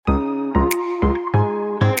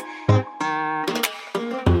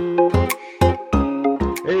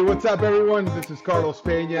up, everyone? This is Carlos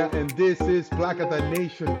Peña, and this is PLÁKATA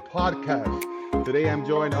Nation podcast. Today, I'm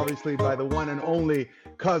joined, obviously, by the one and only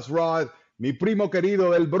Cuz Rod, mi primo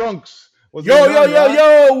querido del Bronx. What's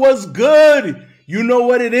what's good? You know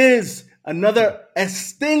what it is. Another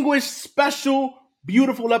extinguished, special,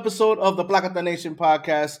 beautiful episode of the PLÁKATA Nation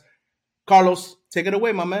podcast. Carlos, take it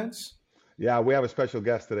away, my mans. Yeah, we have a special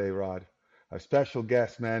guest today, Rod. A special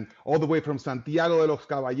guest, man. All the way from Santiago de los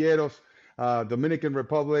Caballeros, Dominican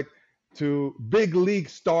Republic, to big league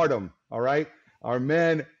stardom, all right? Our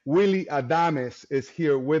man, Willy Adames, is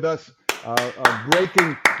here with us,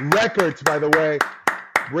 breaking records, by the way.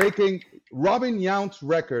 Breaking Robin Yount's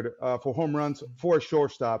record for home runs for a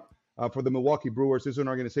shortstop for the Milwaukee Brewers. This is an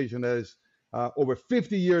organization that is over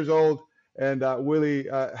 50 years old, and Willy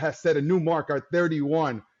has set a new mark at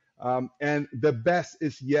 31. And the best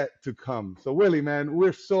is yet to come. So, Willy, man,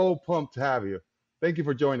 we're so pumped to have you. Thank you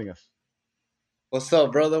for joining us. What's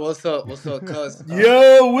up, brother? What's up, cuz?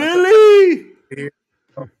 Yo, Willy!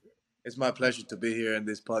 It's my pleasure to be here in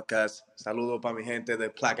this podcast. Saludo para mi gente de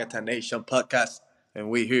PLÁKATA Nation podcast, and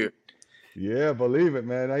we here. Yeah, believe it,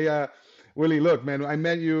 man. Willy, look, man, I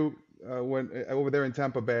met you when over there in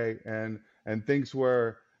Tampa Bay, and things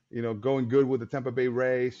were, going good with the Tampa Bay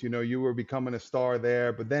Rays. You were becoming a star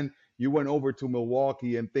there, but then you went over to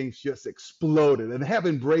Milwaukee and things just exploded and have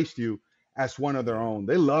embraced you as one of their own.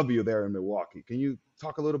 They love you there in Milwaukee. Can you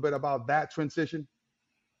talk a little bit about that transition?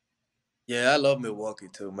 Yeah, I love Milwaukee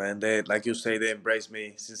too, man. They, like you say, they embraced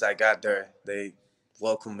me since I got there. They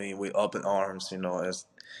welcomed me with open arms.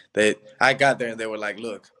 I got there and they were like,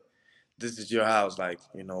 "Look, this is your house. Like,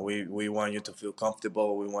 we want you to feel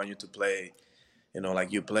comfortable. We want you to play.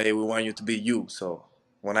 Like you play, we want you to be you." So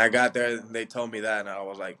when I got there, they told me that, and I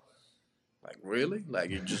was like, really?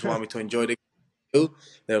 Like, you just want me to enjoy the game?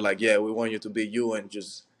 They were like, yeah, we want you to be you and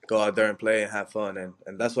just go out there and play and have fun.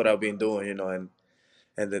 And that's what I've been doing,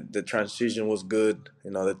 and the transition was good.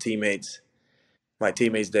 My teammates,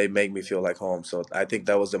 they make me feel like home. So I think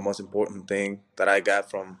that was the most important thing that I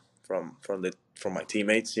got from my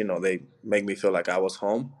teammates. They make me feel like I was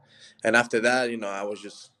home. And after that,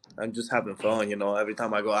 I'm just having fun. Every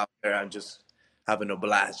time I go out there, I'm just having a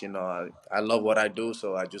blast. I love what I do,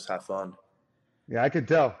 so I just have fun. Yeah, I can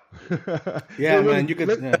tell. Yeah, man, you could.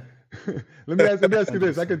 Let me ask you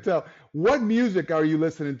this. I can tell. What music are you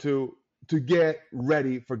listening to get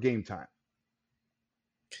ready for game time?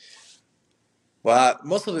 Well,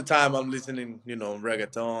 most of the time I'm listening,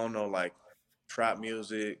 reggaeton or like trap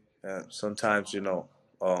music. Sometimes,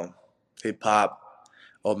 hip hop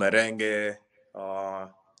or merengue.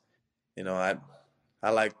 I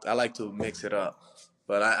like to mix it up,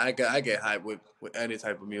 but I get hyped with any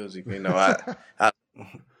type of music.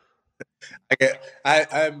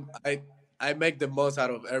 I make the most out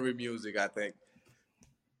of every music, I think.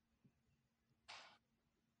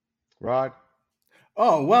 Rod?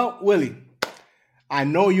 Oh, well, Willy, I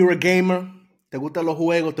know you're a gamer. Te gustan los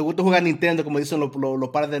juegos. Te gusta jugar Nintendo, como dicen los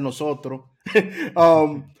padres de nosotros.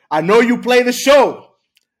 I know you play the show.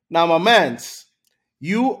 Now, my mans,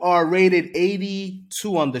 you are rated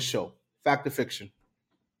 82 on the show. Fact or fiction?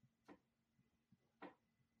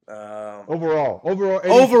 Overall,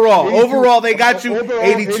 82, they got you overall,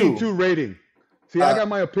 82. 82 rating. See, I got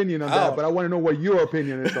my opinion on that, but I want to know what your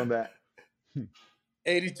opinion is on that.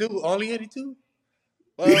 82? Only 82?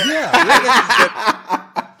 Well, yeah.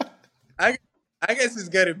 I guess it's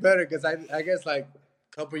getting better because I guess like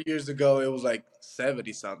a couple of years ago it was like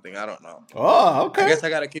 70 something. I don't know. Oh, okay. I guess I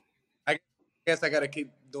gotta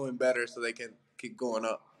keep doing better so they can keep going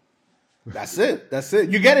up. That's it.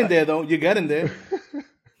 You're getting there though. You're getting there.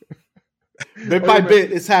 Bit by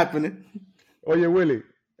bit, it's happening. Oye, Willy,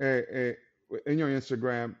 in your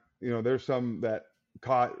Instagram, there's some that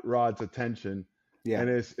caught Rod's attention. Yeah. And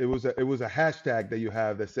it was a hashtag that you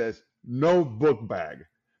have that says no book bag.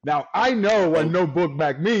 Now, I know what no book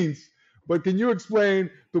bag means, but can you explain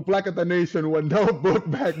to PLÁKATA Nation what no book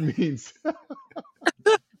bag means?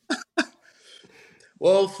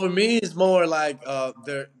 Well, for me, it's more like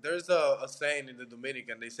there's a saying in the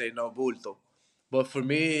Dominican, they say no bulto. But for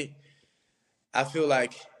me, I feel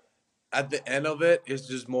like at the end of it, it's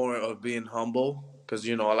just more of being humble. Because,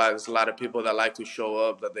 there's a lot of people that like to show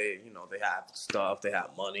up that they have stuff, they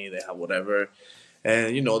have money, they have whatever.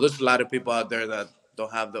 And, there's a lot of people out there that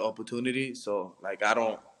don't have the opportunity. So, like, I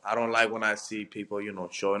don't like when I see people,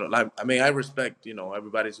 showing up. Like, I mean, I respect,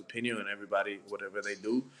 everybody's opinion and everybody, whatever they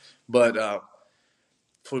do. But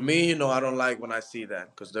for me, I don't like when I see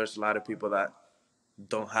that because there's a lot of people that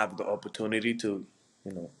don't have the opportunity to,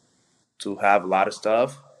 to have a lot of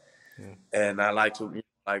stuff. Yeah. And I like to,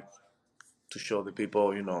 to show the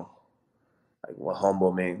people, like what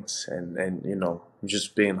humble means, and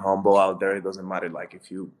just being humble out there. It doesn't matter like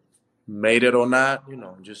if you made it or not.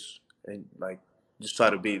 Just and like just try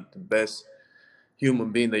to be the best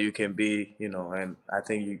human being that you can be. And I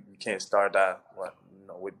think you can't start that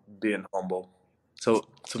with being humble. So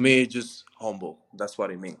to me, just humble. That's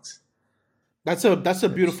what it means. That's a It's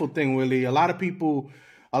beautiful thing, Willie. A lot of people,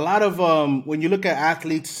 a lot of when you look at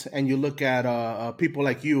athletes and you look at people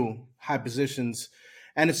like you, high positions,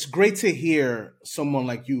 and it's great to hear someone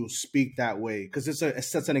like you speak that way because it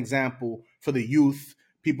sets an example for the youth,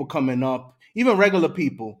 people coming up, even regular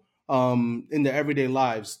people in their everyday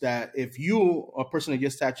lives. That if you, a person of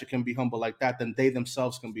your stature, can be humble like that, then they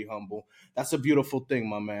themselves can be humble. That's a beautiful thing,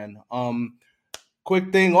 my man.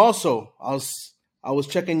 Quick thing, also, I was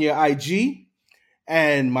checking your IG.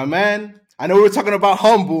 And my man, I know we were talking about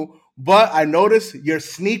humble, but I noticed your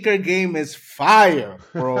sneaker game is fire,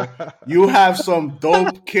 bro. You have some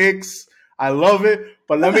dope kicks. I love it.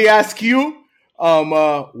 But let me ask you,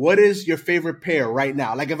 what is your favorite pair right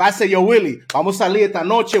now? Like if I say, yo, Willie, vamos a salir esta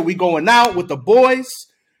noche, we going out with the boys.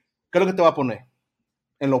 ¿Qué es lo que te va a poner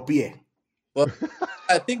en los pies? Well,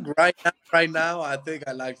 I think right now, I think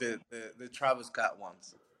I like the Travis Scott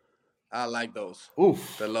ones. I like those,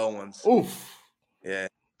 Oof, the low ones. oof. Yeah,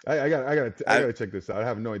 I I gotta check this out. I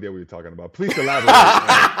have no idea what you're talking about. Please elaborate.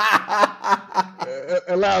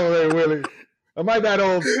 Elaborate, Willie. Am I that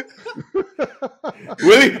old?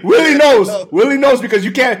 Willie knows. no, Willie knows because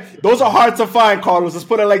you can't. Those are hard to find, Carlos. Let's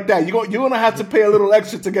put it like that. You're gonna have to pay a little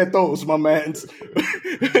extra to get those, my man.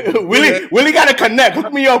 yeah. Willie got to connect.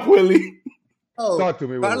 Hook me up, Willie. Oh, Talk to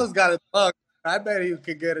me, Willie. Carlos got a bug. I bet he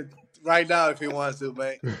could get it right now if he wants to,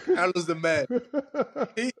 man. Carlos the man.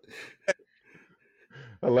 He,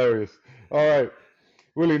 Hilarious. All right,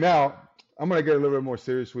 Willie. Now I'm gonna get a little bit more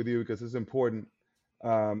serious with you because it's important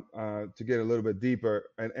to get a little bit deeper.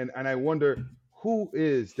 And I wonder who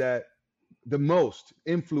is that the most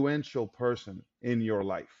influential person in your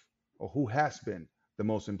life, or who has been the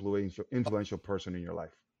most influential person in your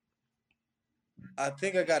life? I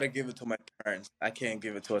think I gotta give it to my parents. I can't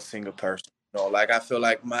give it to a single person. Like I feel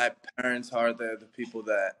like my parents are the people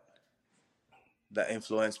that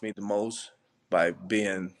influence me the most by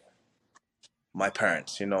being my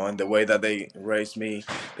parents. And the way that they raised me,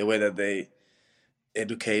 the way that they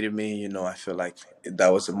educated me. I feel like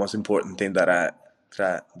that was the most important thing that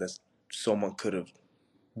someone could have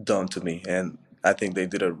done to me, and I think they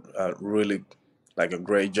did a really like a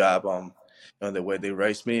great job on the way they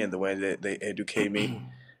raised me and the way that they educate me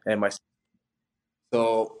and my.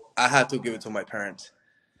 So I had to give it to my parents.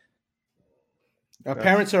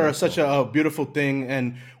 Parents are That's such awesome. a beautiful thing,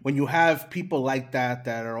 and when you have people like that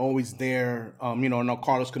are always there, I know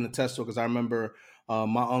Carlos can attest to because I remember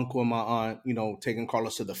my uncle and my aunt, taking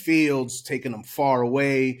Carlos to the fields, taking him far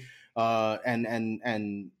away, and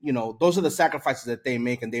those are the sacrifices that they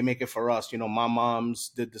make, and they make it for us. My moms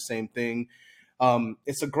did the same thing.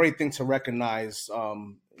 It's a great thing to recognize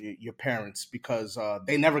your parents because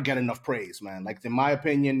they never get enough praise, man. Like in my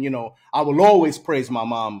opinion, I will always praise my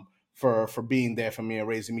mom for being there for me and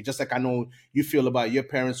raising me. Just like I know you feel about your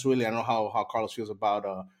parents, really. I know how Carlos feels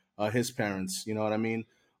about his parents. You know what I mean?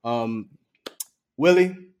 Um,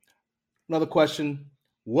 Willie, another question.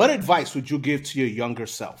 What advice would you give to your younger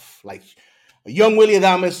self? Like a young Willy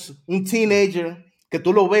Adames, un teenager, que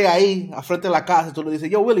tú lo ves ahí, a frente de la casa, tú le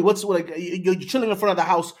dices, yo, Willie, what's like, you're chilling in front of the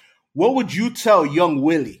house. What would you tell young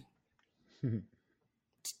Willie?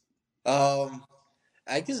 Um,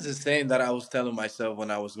 I guess the same that I was telling myself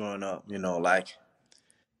when I was growing up. Like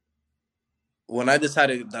when I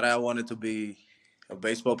decided that I wanted to be a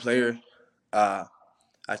baseball player, uh,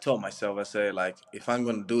 I told myself, I said, like, if I'm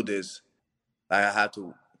gonna do this, I have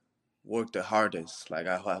to work the hardest. Like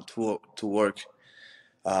I have to work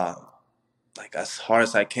uh, like as hard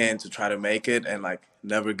as I can to try to make it and like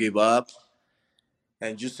never give up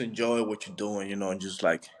and just enjoy what you're doing. And just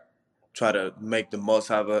like try to make the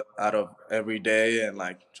most out of every day and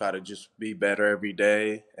like try to just be better every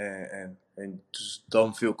day and just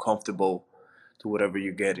don't feel comfortable to whatever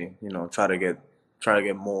you're getting. Try to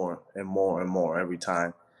get more and more and more every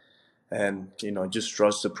time, and just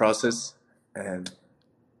trust the process and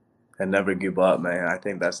never give up, man. I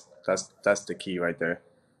think that's the key right there.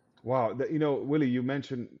 Wow, Willie, you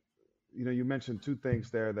mentioned two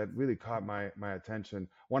things there that really caught my attention.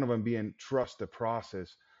 One of them being trust the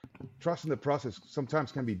process. Trusting the process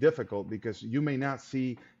sometimes can be difficult because you may not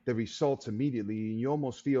see the results immediately, and you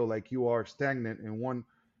almost feel like you are stagnant in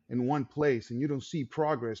one place, and you don't see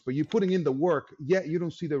progress. But you're putting in the work, yet you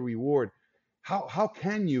don't see the reward. How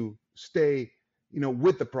can you stay,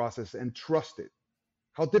 with the process and trust it?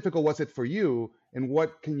 How difficult was it for you, and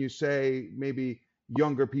what can you say maybe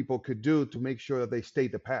younger people could do to make sure that they stay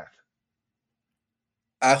the path?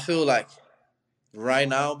 I feel like right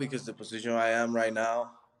now, because the position I am right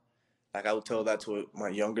now, like I would tell that to my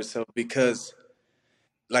younger self, because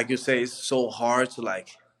like you say, it's so hard to like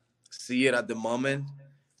see it at the moment,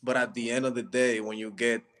 but at the end of the day, when you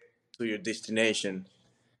get to your destination,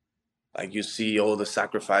 like you see all the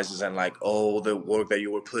sacrifices and like all the work that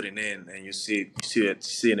you were putting in, and you seeing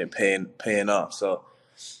it paying off. So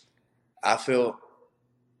I feel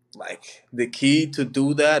like the key to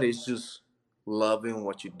do that is just loving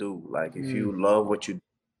what you do. Like if Mm, you love what you,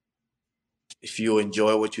 if you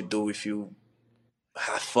enjoy what you do, if you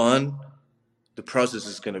have fun, the process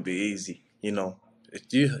is gonna be easy. You know,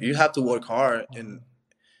 you have to work hard in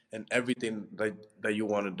everything that you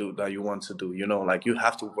want to do, that you want to do. You know, like you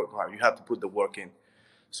have to work hard. You have to put the work in.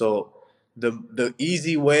 So the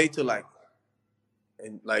easy way to like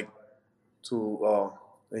and like to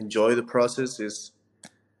enjoy the process is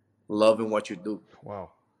loving what you do.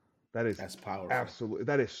 wow, that is That's powerful. absolutely,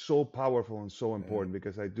 that is so powerful and so Yeah. important,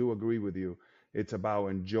 because I do agree with you. It's about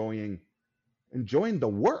enjoying the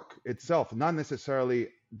work itself, not necessarily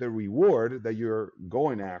the reward that you're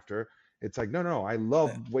going after. It's like, no, no, I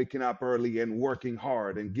love Yeah. waking up early and working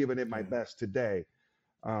hard and giving it my Yeah. best today.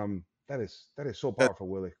 That is so 'Cause powerful,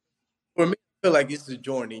 Willie. for me, I feel like it's the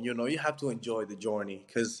journey. You know, you have to enjoy the journey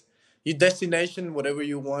because your destination, whatever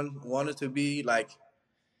you want it to be, like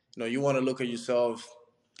you know, you want to look at yourself.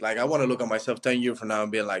 Like I want to look at myself 10 years from now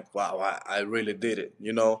and be like, wow, I really did it.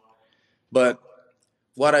 You know, but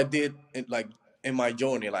what I did in my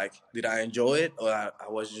journey, like did I enjoy it, or I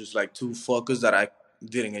was just like too focused that I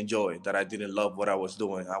didn't enjoy it, that I didn't love what I was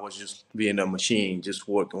doing. I was just being a machine, just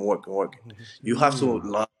working, working, working. You have to Mm.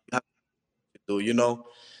 love, you have to do, you know,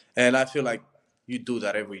 and I feel like you do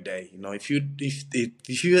that every day. You know, if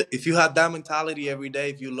you have that mentality every day,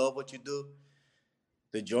 if you love what you do,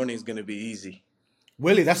 the journey is gonna be easy.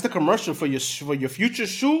 Willie, that's the commercial for your future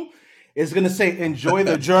shoe. It's gonna say "Enjoy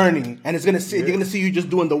the journey," and it's gonna see Yeah. you're gonna see you just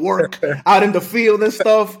doing the work out in the field and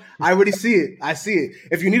stuff. I already see it. I see it.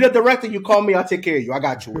 If you need a director, you call me. I'll take care of you. I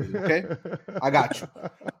got you, Willie. Okay, I got you,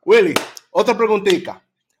 Willie. Otra preguntita.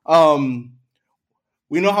 Um,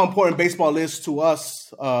 we know how important baseball is to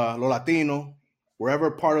us, lo Latino,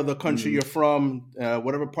 wherever part of the country Mm. you're from,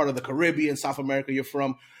 whatever part of the Caribbean, South America you're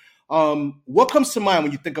from. What comes to mind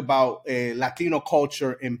when you think about Latino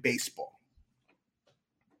culture in baseball?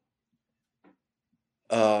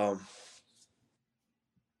 um,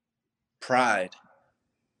 Pride.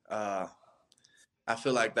 Uh, I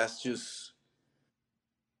feel like that's just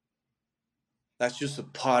a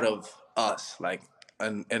part of us, like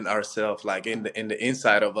and ourselves, like in the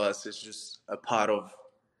inside of us. It's just a part of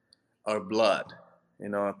our blood, you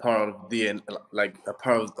know, a part of DNA, like a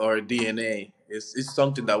part of our DNA. It's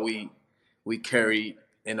something that we carry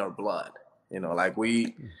in our blood. You know, like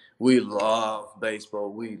we love baseball,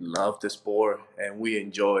 we love the sport, and we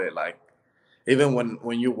enjoy it. Like even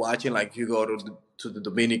when you're watching, like you go to the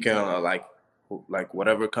Dominican or like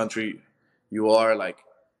whatever country you are, like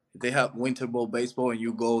if they have Winter Bowl baseball and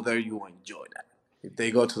you go there, you enjoy that. If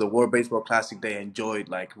they go to the World Baseball Classic, they enjoy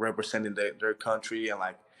like representing their country and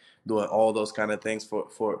like doing all those kind of things for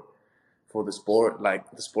the sport,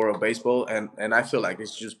 like the sport of baseball. And I feel like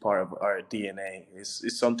it's just part of our DNA.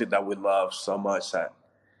 It's something that we love so much that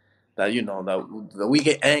you know that we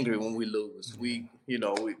get angry when we lose. We you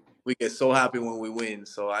know we get so happy when we win.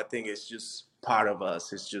 So I think it's just part of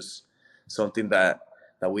us. It's just something that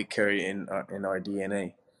we carry in our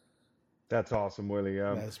DNA. That's awesome, Willie.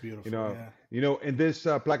 That's You beautiful. know, Yeah. in this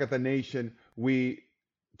Placata Nation, we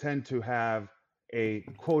tend to have a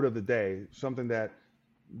quote of the day, something that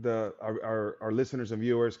our listeners and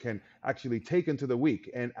viewers can actually take into the week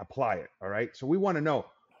and apply it. All right. So we want to know,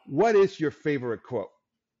 what is your favorite quote?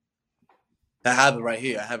 I have it right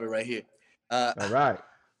here. I have it right here. Uh, All right.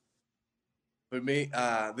 for me,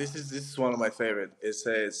 this is one of my favorite. It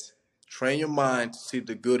says, "Train your mind to see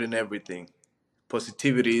the good in everything.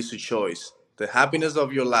 Positivity is a choice. The happiness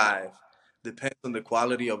of your life depends on the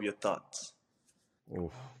quality of your thoughts."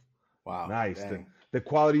 Oof, Wow. nice. The Dang. the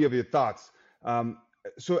quality of your thoughts. Um,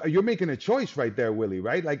 so you're making a choice right there, Willie.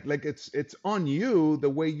 Right? Like it's on you the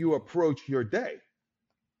way you approach your day.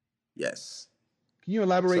 Yes. Can you So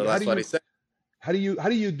elaborate? that's what it says. How do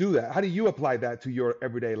you do that? How do you apply that to your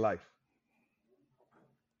everyday life?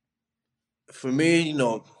 For me, you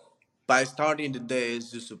know, by starting the day,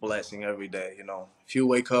 it's just a blessing every day. You know, if you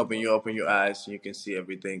wake up and you open your eyes and you can see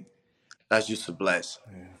everything, that's just a blessing.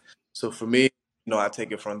 Yeah. So for me, you know, I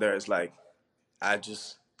take it from there. It's like I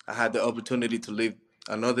just I had the opportunity to live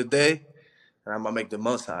another day. and I'm gonna make the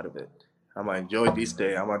most out of it. I'm gonna enjoy this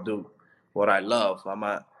day. I'm gonna do what I love. I'm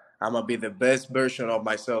gonna be the best version of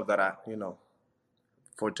myself that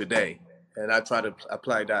for today, and I try to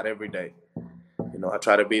apply that every day. I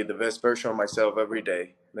try to be the best version of myself every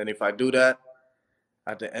day. Then if I do that,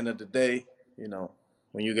 at the end of the day,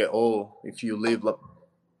 when you get old, if you live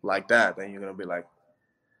like that, then you're gonna be like,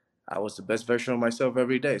 I was the best version of myself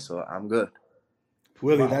every day, so I'm good.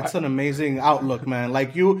 Willie, that's an amazing outlook, man.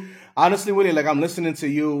 Like you, honestly, Willie, like I'm listening to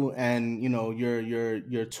you, and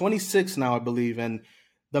you're 26 now, I believe, and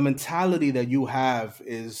the mentality that you have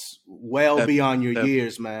is well beyond your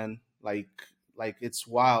years, man. Like it's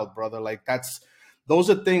wild, brother. Like those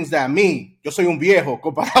are things that yo soy un viejo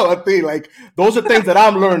comparado a ti. Like those are things that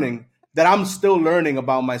I'm learning, that I'm still learning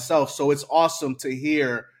about myself. So it's awesome to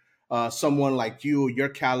hear someone like you, your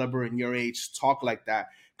caliber and your age, talk like that.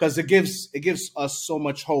 Because it gives us so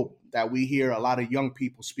much hope that we hear a lot of young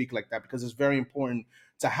people speak like that, because it's very important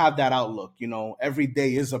to have that outlook. Every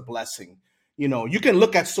day is a blessing. You can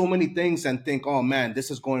look at so many things and think, oh man, this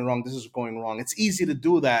is going wrong. This is going wrong. It's easy to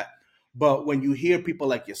do that. But when you hear people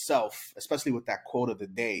like yourself, especially with that quote of the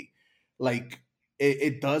day, like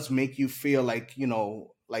it does make you feel like,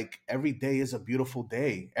 like every day is a beautiful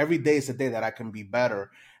day. Every day is a day that I can be better.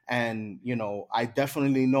 And, I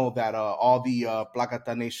definitely know that all the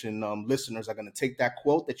PLÁKATA Nation listeners are going to take that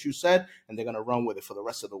quote that you said, and they're going to run with it for the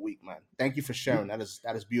rest of the week, man. Thank you for sharing. That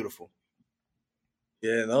is beautiful.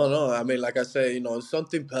 Yeah, no. I mean, like I said, it's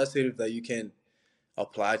something positive that you can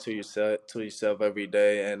apply to yourself every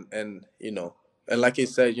day, and like you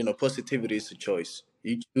said, positivity is a choice.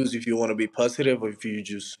 You choose if you want to be positive or if you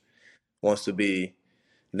just wants to be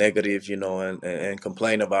negative, and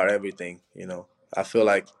complain about everything. I feel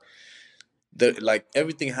like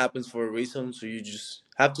everything happens for a reason, so you just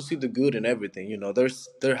have to see the good in everything.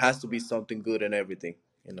 There has to be something good in everything.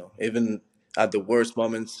 Even at the worst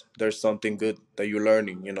moments, there's something good that you're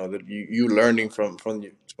learning. That you learning from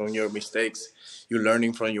your mistakes, you're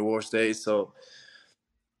learning from your worst days. So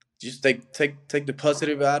just take the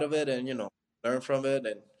positive out of it, and learn from it,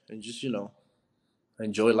 and just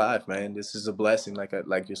enjoy life, man. This is a blessing,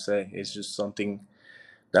 like you say. It's just something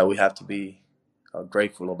that we have to be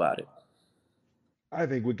grateful about it. I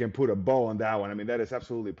think we can put a bow on that one. I mean, that is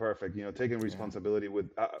absolutely perfect. Taking responsibility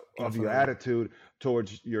of your attitude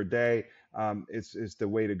towards your day, is the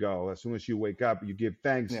way to go. As soon as you wake up, you give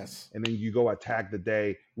thanks, Yes. and then you go attack the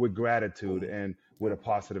day with gratitude and with a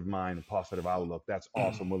positive mind, a positive outlook. That's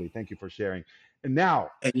awesome, Willie. Thank you for sharing. And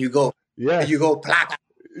now, And you go, yes, PLÁKATA.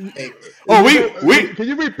 We can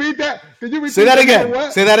you repeat that? Can you repeat say that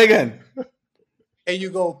again? Say that again. And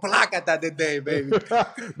you go, PLÁKATA today, baby.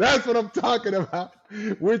 That's what I'm talking about,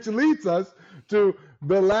 which leads us to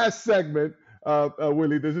the last segment,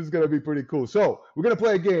 Willie. This is going to be pretty cool. So we're going to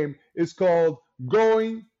play a game. It's called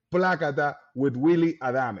Going Plákata with Willy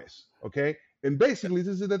Adames. Okay? And basically,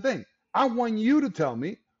 this is the thing. I want you to tell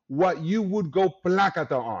me what you would go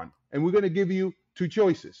plákata on. And we're going to give you two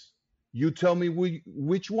choices. You tell me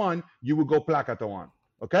which one you would go plákata on.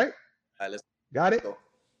 Okay? All right, let's Got it? go.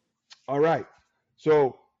 All right.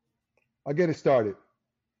 So I'll get it started.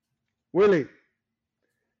 Willie,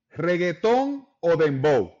 reggaeton o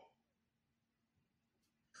dembow?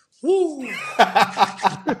 Woo!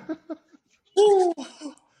 Woo!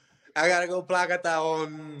 I gotta go PLÁKATA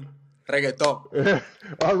on reggaeton.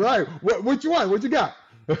 All right. Which one? What you got?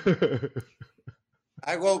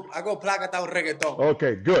 I go PLÁKATA on reggaeton.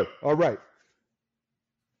 Okay, good. All right.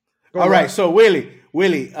 All right. So Willie,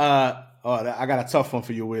 I got a tough one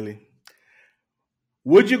for you, Willie.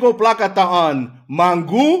 Would you go plákata on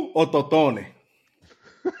Mangu or Totone?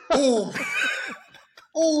 Ooh.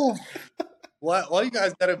 Ooh. Why you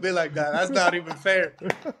guys gotta be like that? That's not even fair.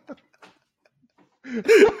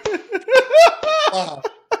 Wow.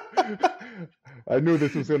 I knew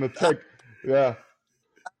this was gonna take. Yeah.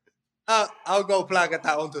 I'll go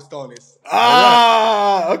PLÁKATA on Tostones.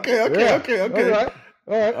 Okay.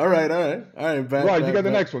 All right. Right, you got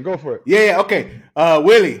the next one. Go for it. Yeah. Okay.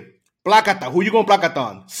 Willie, plákata. Who you going plákata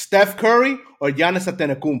on? Steph Curry or Giannis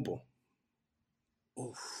Antetokounmpo?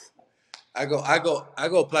 Oof. I go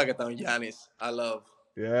PLÁKATA on Giannis. I love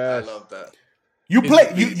that. You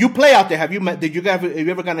play out there. Have you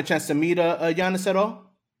ever gotten a chance to meet Giannis at all?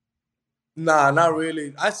 Nah, not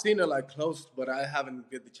really. I've seen it like close, but I haven't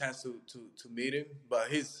get the chance to meet him. But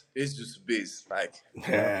he's just a beast, like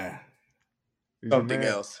something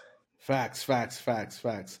else. Facts.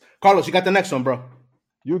 Carlos, you got the next one, bro.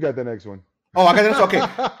 You got the next one. Oh, I got the next one. Okay,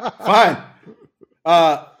 fine.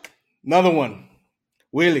 Another one.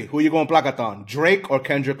 Willie, who you going plákata on? Drake or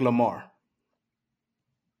Kendrick Lamar?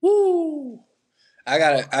 Woo!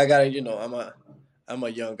 gotta. You know, I'm a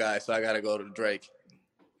young guy, so I gotta go to Drake.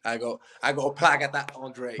 I go PLÁKATA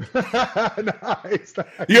on Drake. Nice.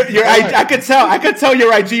 I could tell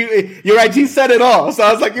your IG said it all. So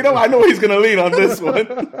I was like, I know he's gonna lead on this one.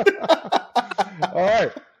 All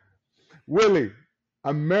right, Willie,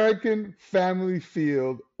 American Family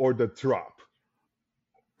Field or the Trop?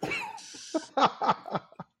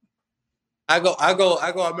 I go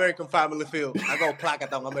American Family Field. I go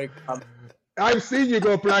PLÁKATA on American Family. I've seen you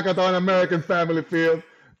go PLÁKATA on American Family Field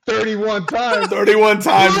 31 times. 31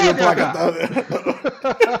 times you PLÁKATA.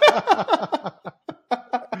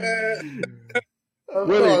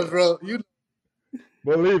 Willie, bro.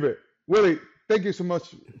 Believe it. Willie, thank you so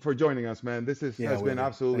much for joining us, man. This has Willie, been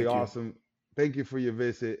absolutely thank you. awesome. Thank you for your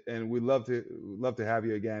visit, and we'd love to have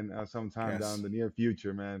you again sometime down in the near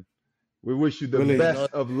future, man. We wish you the Willie,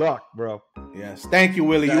 best of luck, bro. Yes. Thank you,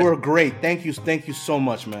 Willie. You were great. Thank you so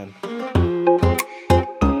much, man.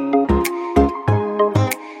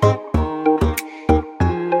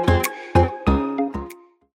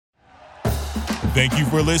 Thank you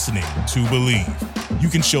for listening to Believe. You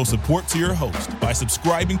can show support to your host by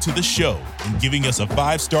subscribing to the show and giving us a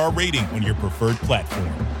 5-star rating on your preferred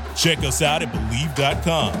platform. Check us out at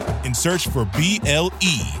Believe.com and search for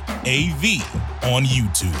BLEAV on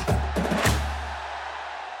YouTube.